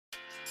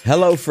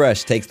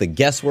HelloFresh takes the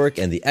guesswork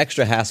and the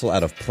extra hassle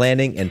out of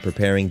planning and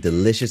preparing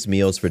delicious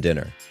meals for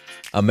dinner.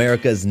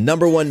 America's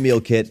 #1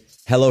 meal kit,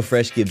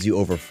 HelloFresh gives you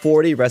over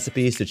 40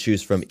 recipes to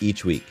choose from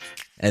each week.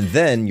 And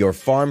then your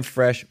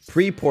farm-fresh,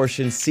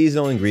 pre-portioned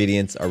seasonal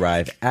ingredients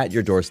arrive at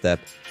your doorstep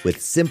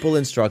with simple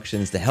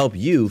instructions to help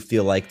you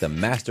feel like the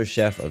master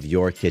chef of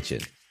your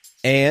kitchen.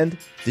 And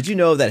did you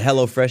know that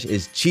HelloFresh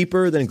is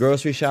cheaper than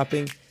grocery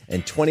shopping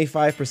and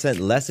 25%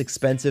 less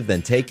expensive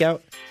than takeout?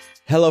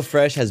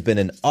 HelloFresh has been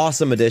an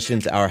awesome addition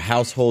to our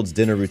household's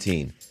dinner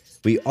routine.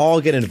 We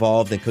all get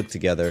involved and cook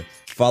together,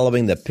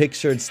 following the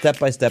pictured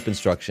step-by-step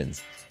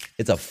instructions.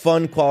 It's a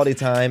fun quality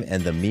time,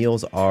 and the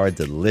meals are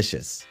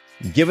delicious.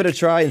 Give it a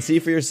try and see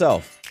for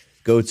yourself.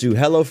 Go to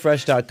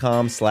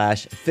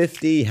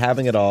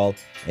HelloFresh.com/50havingitall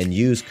and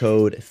use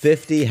code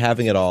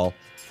 50havingitall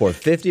for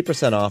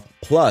 50% off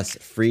plus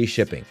free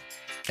shipping.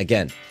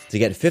 Again, to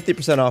get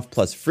 50% off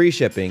plus free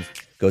shipping,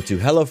 go to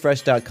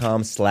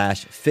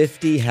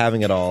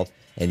HelloFresh.com/50havingitall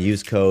and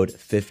use code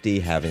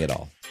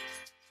 50havingitall.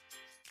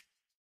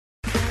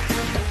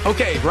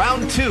 Okay,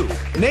 round two.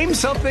 Name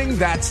something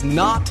that's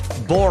not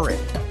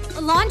boring.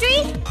 A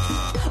laundry?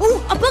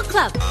 Ooh, a book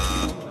club.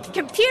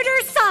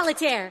 Computer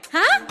solitaire,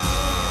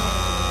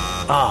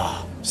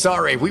 huh?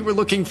 Sorry, we were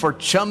looking for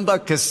Chumba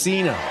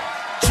Casino.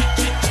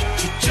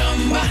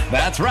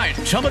 That's right.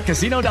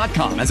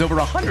 ChumbaCasino.com has over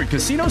 100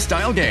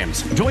 casino-style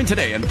games. Join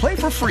today and play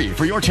for free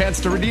for your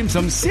chance to redeem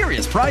some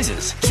serious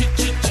prizes.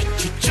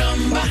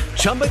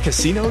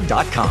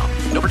 ChumbaCasino.com.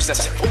 No purchase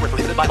necessary. Void where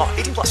prohibited by law.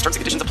 18 plus. Terms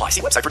and conditions apply.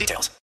 See website for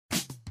details.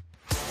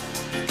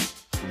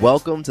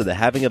 Welcome to the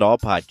Having It All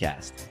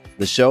podcast,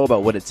 the show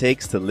about what it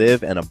takes to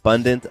live an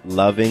abundant,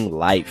 loving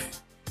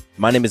life.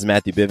 My name is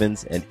Matthew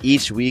Bivens, and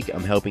each week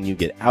I'm helping you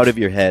get out of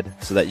your head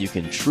so that you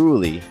can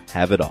truly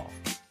have it all.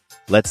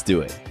 Let's do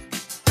it.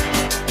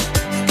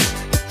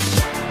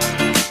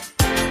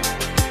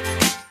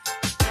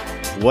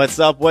 What's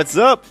up? What's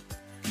up?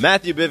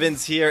 Matthew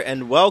Bivens here,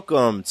 and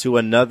welcome to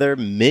another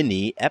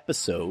mini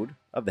episode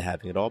of the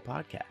Having It All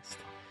podcast.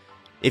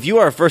 If you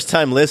are a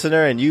first-time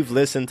listener and you've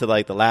listened to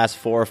like the last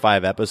 4 or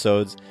 5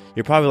 episodes,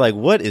 you're probably like,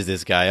 what is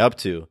this guy up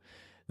to?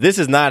 This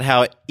is not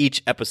how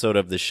each episode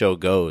of the show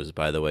goes,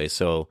 by the way,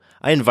 so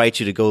I invite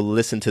you to go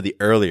listen to the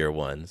earlier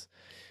ones.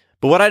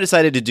 But what I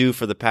decided to do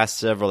for the past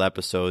several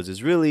episodes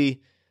is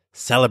really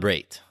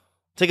celebrate.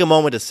 Take a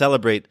moment to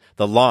celebrate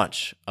the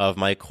launch of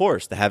my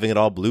course, the Having It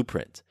All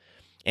Blueprint.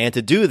 And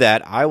to do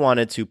that, I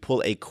wanted to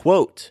pull a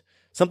quote,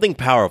 something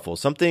powerful,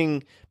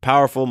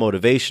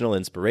 motivational,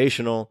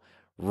 inspirational,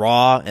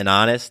 raw and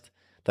honest,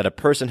 that a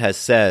person has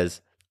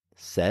said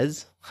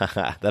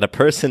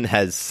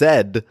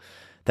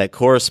that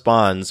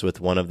corresponds with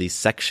one of these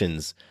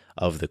sections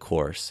of the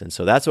course. And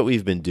so that's what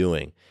we've been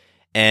doing.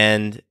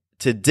 And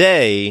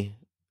today,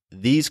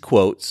 these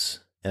quotes,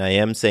 and I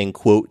am saying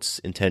quotes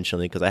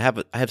intentionally because I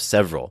have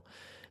several.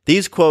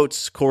 These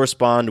quotes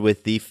correspond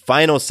with the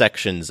final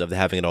sections of the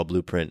Having It All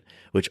Blueprint,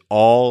 which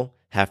all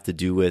have to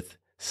do with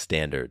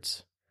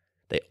standards.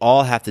 They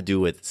all have to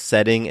do with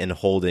setting and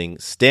holding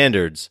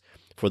standards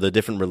for the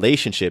different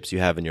relationships you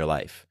have in your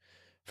life.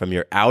 From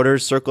your outer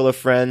circle of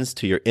friends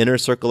to your inner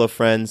circle of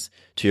friends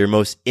to your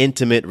most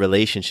intimate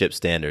relationship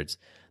standards,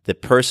 the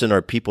person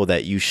or people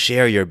that you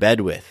share your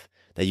bed with,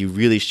 that you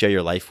really share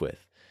your life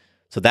with.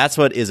 So that's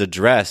what is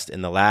addressed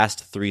in the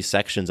last 3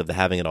 sections of the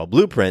Having It All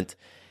Blueprint.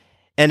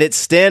 And it's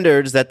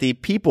standards that the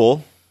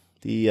people,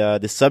 the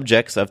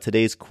subjects of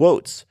today's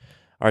quotes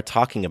are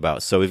talking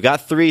about. So we've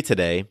got 3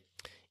 today.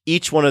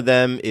 Each one of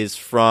them is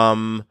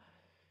from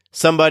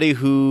somebody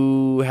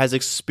who has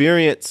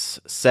experience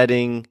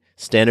setting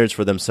standards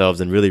for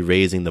themselves and really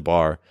raising the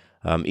bar.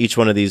 Each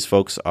one of these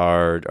folks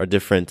are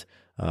different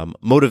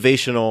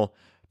motivational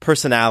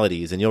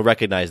personalities, and you'll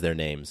recognize their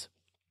names.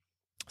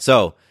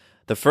 So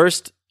the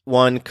first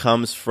one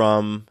comes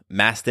from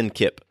Mastin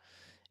Kipp,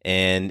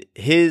 and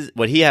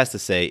what he has to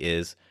say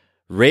is,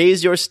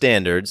 raise your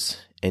standards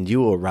and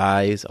you will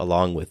rise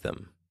along with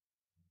them.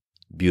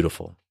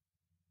 Beautiful.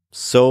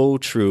 So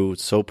true,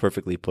 so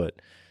perfectly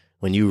put.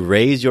 When you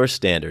raise your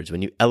standards,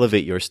 when you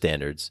elevate your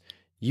standards,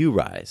 you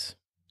rise.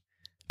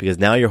 Because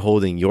now you're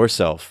holding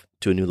yourself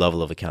to a new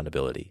level of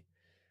accountability.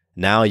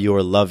 Now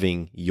you're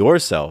loving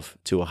yourself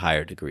to a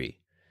higher degree.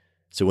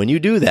 So when you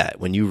do that,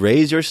 when you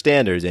raise your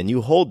standards and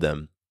you hold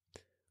them,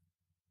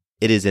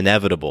 it is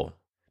inevitable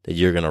that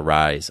you're going to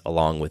rise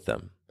along with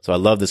them. So I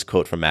love this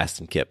quote from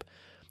Mastin Kipp.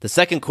 The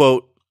second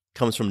quote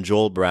comes from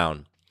Joel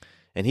Brown.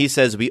 And he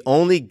says, we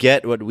only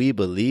get what we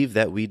believe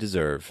that we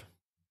deserve.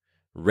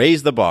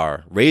 Raise the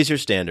bar, raise your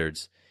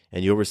standards,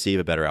 and you'll receive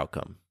a better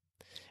outcome.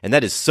 And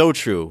that is so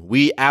true.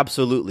 We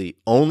absolutely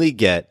only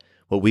get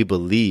what we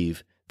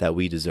believe that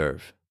we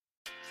deserve.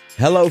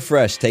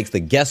 HelloFresh takes the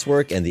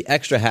guesswork and the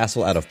extra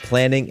hassle out of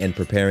planning and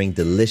preparing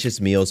delicious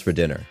meals for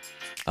dinner.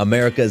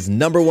 America's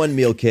 #1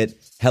 meal kit,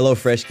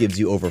 HelloFresh gives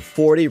you over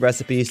 40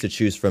 recipes to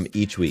choose from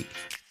each week.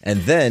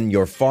 And then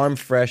your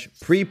farm-fresh,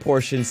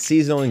 pre-portioned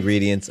seasonal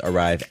ingredients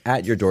arrive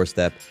at your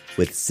doorstep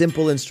with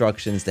simple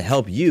instructions to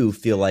help you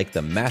feel like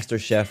the master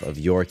chef of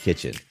your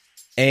kitchen.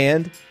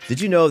 And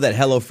did you know that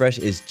HelloFresh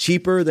is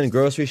cheaper than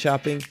grocery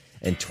shopping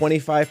and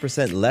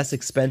 25% less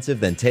expensive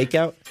than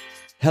takeout?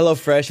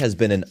 HelloFresh has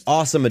been an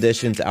awesome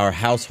addition to our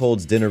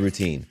household's dinner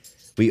routine.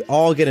 We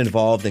all get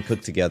involved and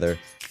cook together,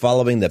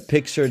 following the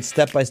pictured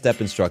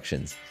step-by-step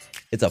instructions.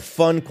 It's a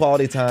fun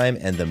quality time,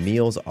 and the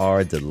meals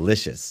are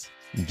delicious.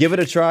 Give it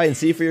a try and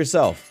see for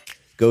yourself.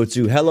 Go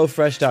to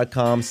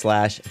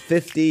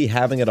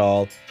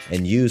HelloFresh.com/50havingitall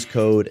and use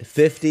code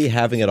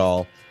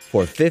 50havingitall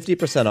for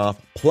 50%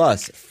 off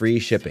plus free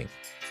shipping.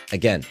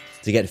 Again,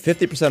 to get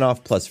 50%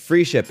 off plus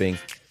free shipping,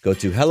 go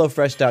to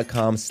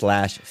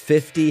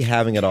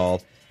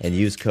HelloFresh.com/50havingitall and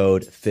use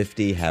code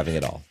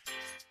 50havingitall.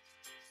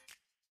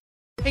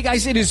 Hey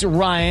guys, it is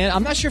Ryan.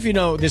 I'm not sure if you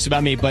know this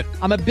about me, but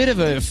I'm a bit of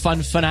a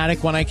fun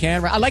fanatic when I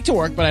can. I like to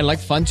work, but I like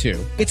fun too.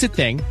 It's a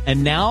thing.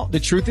 And now the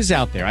truth is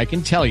out there. I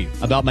can tell you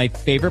about my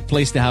favorite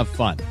place to have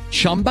fun.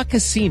 Chumba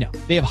Casino.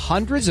 They have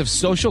hundreds of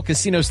social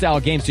casino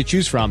style games to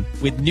choose from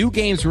with new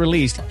games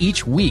released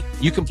each week.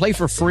 You can play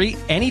for free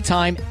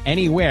anytime,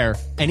 anywhere.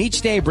 And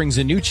each day brings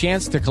a new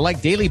chance to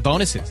collect daily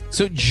bonuses.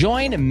 So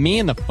join me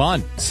in the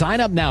fun.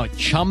 Sign up now at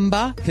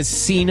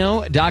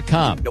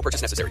ChumbaCasino.com. No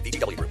purchase necessary.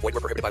 VGW Group. Void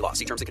where prohibited by law.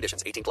 See terms and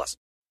conditions. 18+.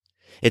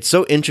 It's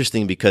so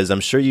interesting because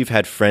I'm sure you've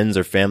had friends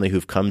or family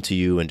who've come to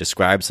you and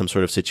described some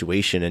sort of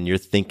situation, and you're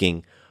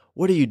thinking,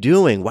 what are you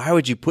doing? Why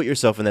would you put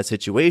yourself in that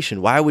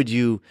situation? Why would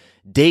you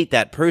date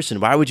that person?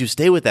 Why would you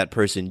stay with that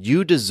person?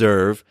 You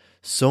deserve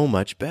so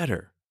much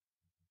better.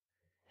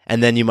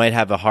 And then you might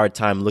have a hard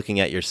time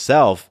looking at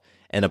yourself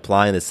and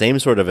applying the same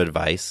sort of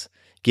advice,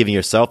 giving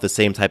yourself the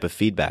same type of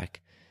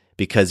feedback.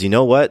 Because you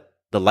know what?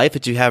 The life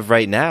that you have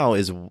right now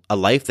is a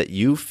life that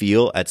you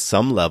feel at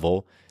some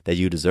level that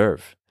you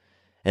deserve.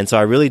 And so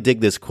I really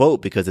dig this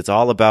quote because it's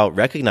all about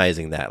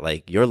recognizing that,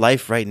 like, your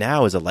life right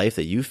now is a life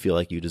that you feel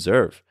like you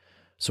deserve.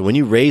 So when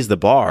you raise the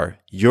bar,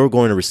 you're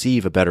going to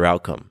receive a better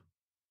outcome.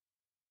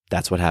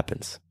 That's what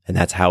happens. And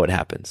that's how it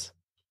happens.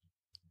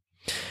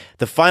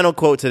 The final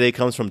quote today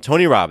comes from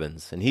Tony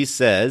Robbins, and he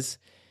says,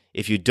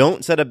 if you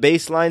don't set a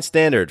baseline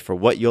standard for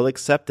what you'll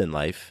accept in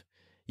life,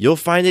 you'll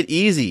find it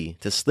easy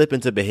to slip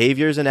into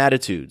behaviors and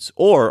attitudes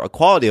or a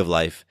quality of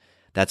life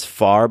that's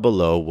far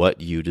below what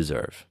you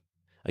deserve.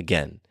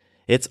 Again,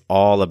 it's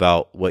all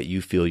about what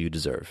you feel you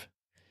deserve.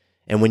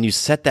 And when you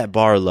set that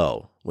bar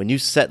low, when you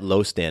set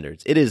low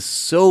standards, it is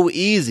so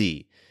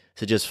easy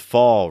to just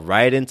fall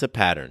right into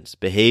patterns,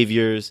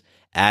 behaviors,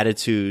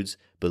 attitudes,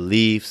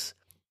 beliefs,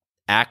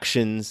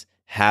 actions,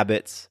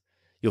 habits.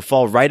 You'll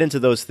fall right into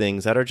those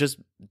things that are just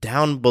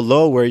down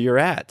below where you're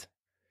at.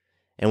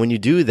 And when you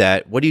do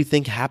that, what do you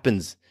think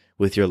happens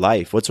with your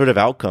life? What sort of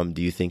outcome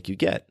do you think you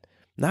get?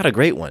 Not a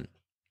great one.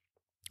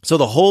 So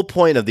the whole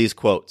point of these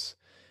quotes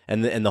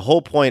and the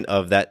whole point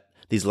of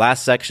these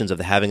last sections of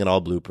the Having It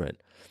All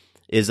Blueprint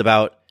is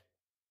about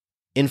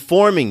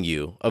informing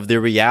you of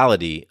the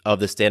reality of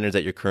the standards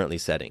that you're currently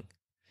setting.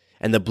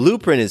 And the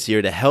blueprint is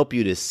here to help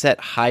you to set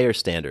higher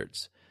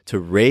standards, to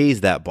raise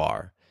that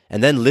bar,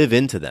 and then live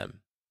into them.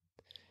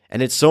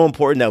 And it's so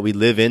important that we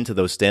live into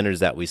those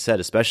standards that we set,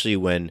 especially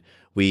when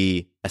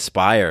we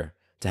aspire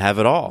to have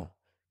it all,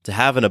 to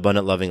have an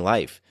abundant, loving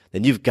life.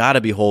 Then you've got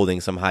to be holding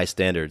some high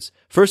standards.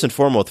 First and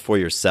foremost, for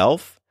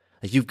yourself.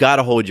 Like, you've got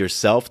to hold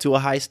yourself to a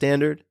high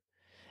standard.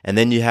 And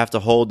then you have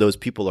to hold those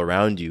people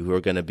around you who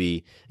are going to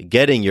be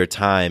getting your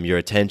time, your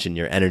attention,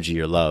 your energy,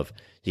 your love.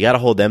 You got to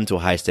hold them to a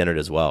high standard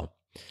as well.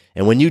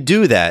 And when you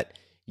do that,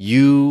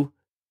 you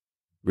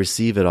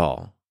receive it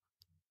all.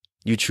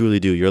 You truly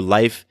do. Your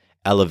life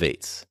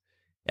elevates.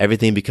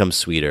 Everything becomes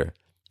sweeter.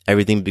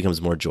 Everything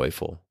becomes more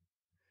joyful.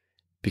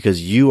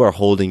 Because you are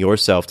holding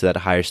yourself to that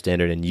higher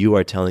standard, and you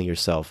are telling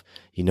yourself,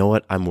 you know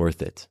what? I'm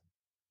worth it.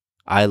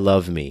 I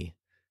love me,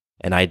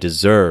 and I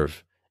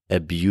deserve a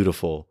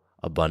beautiful,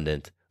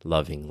 abundant,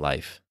 loving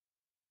life.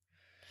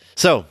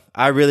 So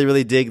I really,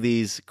 really dig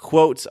these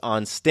quotes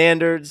on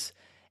standards.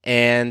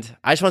 And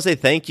I just want to say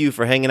thank you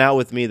for hanging out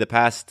with me the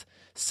past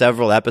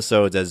several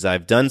episodes as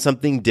I've done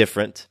something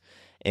different.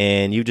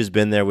 And you've just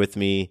been there with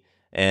me.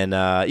 And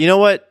you know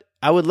what?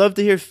 I would love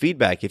to hear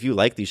feedback if you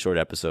like these short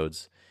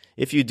episodes.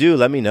 If you do,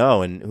 let me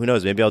know. And who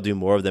knows, maybe I'll do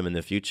more of them in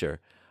the future.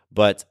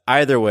 But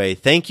either way,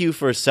 thank you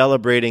for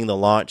celebrating the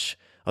launch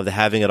of the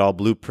Having It All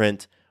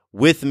Blueprint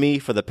with me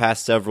for the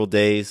past several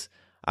days.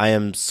 I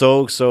am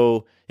so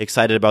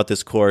excited about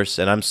this course,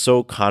 and I'm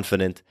so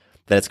confident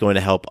that it's going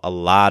to help a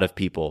lot of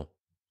people.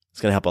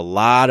 It's going to help a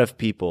lot of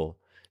people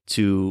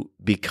to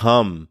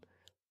become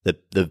the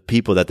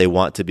people that they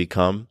want to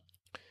become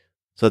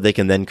so that they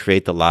can then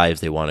create the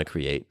lives they want to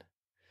create.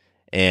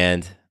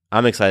 And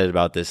I'm excited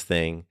about this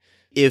thing.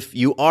 If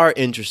you are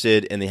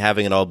interested in the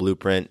Having It All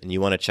Blueprint and you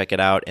want to check it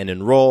out and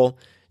enroll,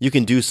 you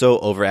can do so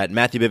over at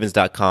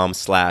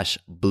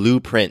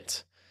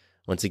MatthewBivens.com/blueprint.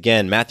 Once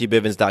again,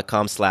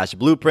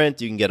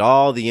 MatthewBivens.com/blueprint. You can get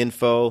all the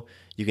info.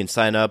 You can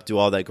sign up, do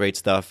all that great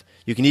stuff.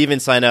 You can even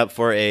sign up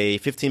for a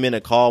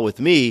 15-minute call with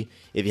me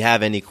if you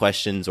have any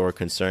questions or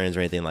concerns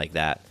or anything like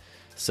that.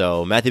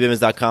 So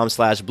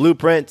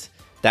MatthewBivens.com/blueprint.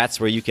 That's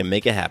where you can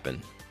make it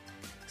happen.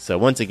 So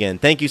once again,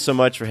 thank you so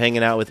much for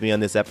hanging out with me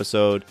on this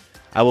episode.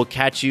 I will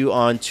catch you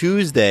on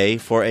Tuesday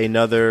for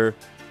another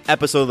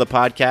episode of the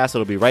podcast.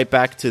 It'll be right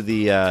back to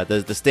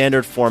the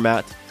standard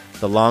format,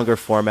 the longer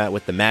format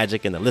with the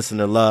magic and the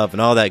listener love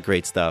and all that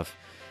great stuff.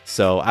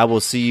 So I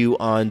will see you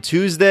on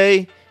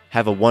Tuesday.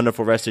 Have a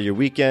wonderful rest of your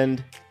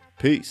weekend.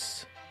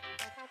 Peace.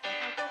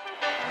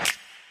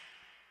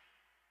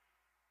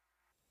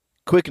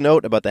 Quick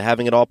note about the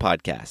Having It All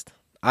podcast.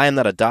 I am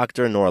not a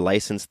doctor nor a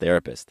licensed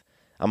therapist.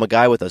 I'm a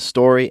guy with a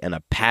story and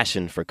a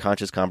passion for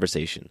conscious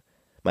conversation.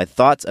 My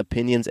thoughts,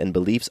 opinions, and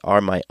beliefs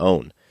are my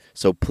own.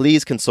 So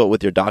please consult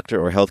with your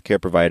doctor or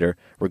healthcare provider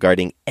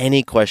regarding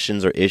any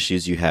questions or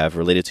issues you have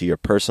related to your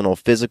personal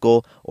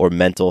physical or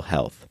mental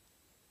health.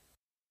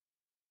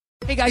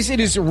 Hey guys, it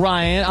is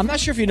Ryan. I'm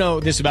not sure if you know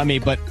this about me,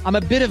 but I'm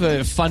a bit of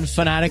a fun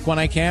fanatic when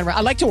I can.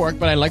 I like to work,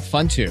 but I like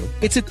fun too.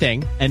 It's a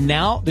thing. And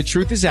now the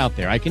truth is out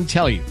there. I can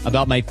tell you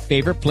about my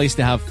favorite place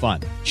to have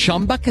fun.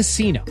 Chumba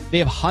Casino. They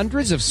have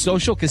hundreds of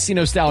social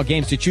casino style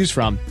games to choose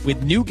from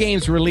with new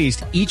games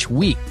released each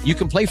week. You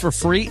can play for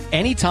free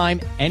anytime,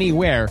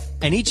 anywhere.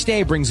 And each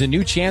day brings a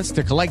new chance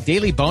to collect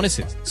daily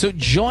bonuses. So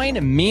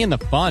join me in the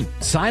fun.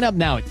 Sign up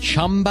now at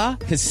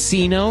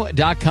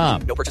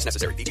ChumbaCasino.com. No purchase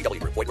necessary. VGW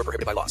Group. Void where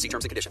prohibited by law. See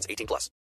terms and conditions. 18+.